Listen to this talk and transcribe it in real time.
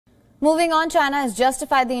Moving on, China has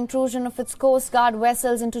justified the intrusion of its Coast Guard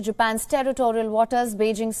vessels into Japan's territorial waters.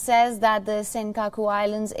 Beijing says that the Senkaku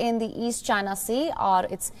Islands in the East China Sea are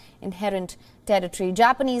its inherent territory.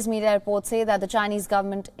 Japanese media reports say that the Chinese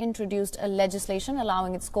government introduced a legislation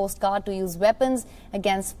allowing its Coast Guard to use weapons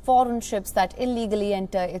against foreign ships that illegally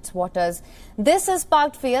enter its waters. This has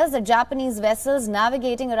sparked fears that Japanese vessels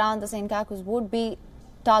navigating around the Senkakus would be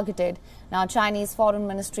targeted. Now, Chinese Foreign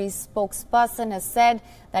Ministry's spokesperson has said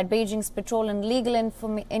that Beijing's patrol and legal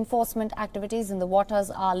enforcement activities in the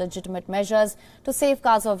waters are legitimate measures to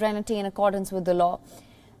safeguard sovereignty in accordance with the law.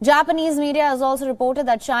 Japanese media has also reported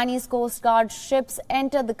that Chinese Coast Guard ships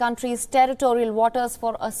entered the country's territorial waters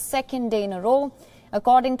for a second day in a row.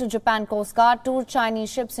 According to Japan Coast Guard, 2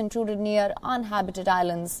 Chinese ships intruded near uninhabited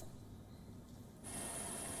islands.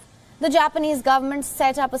 The Japanese government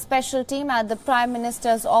set up a special team at the Prime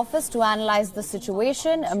Minister's office to analyze the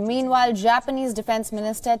situation. Meanwhile, Japanese Defense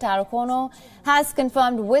Minister Taro Kono has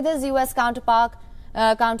confirmed with his U.S. counterpart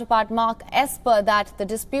Mark Esper that the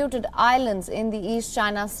disputed islands in the East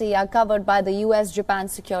China Sea are covered by the U.S.-Japan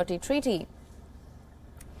Security Treaty.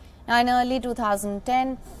 Now, in early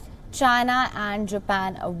 2010, China and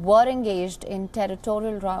Japan were engaged in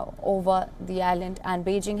territorial row over the island, and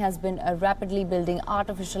Beijing has been rapidly building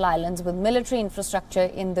artificial islands with military infrastructure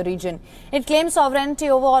in the region. It claims sovereignty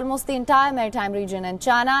over almost the entire maritime region, and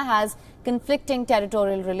China has conflicting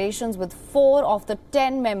territorial relations with 4 of the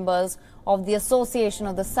 10 members of the Association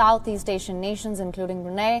of the Southeast Asian Nations, including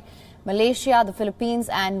Brunei, Malaysia, the Philippines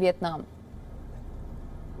and Vietnam.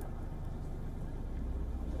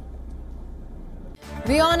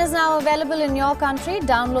 WION is now available in your country.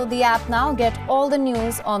 Download the app now. Get all the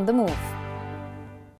news on the move.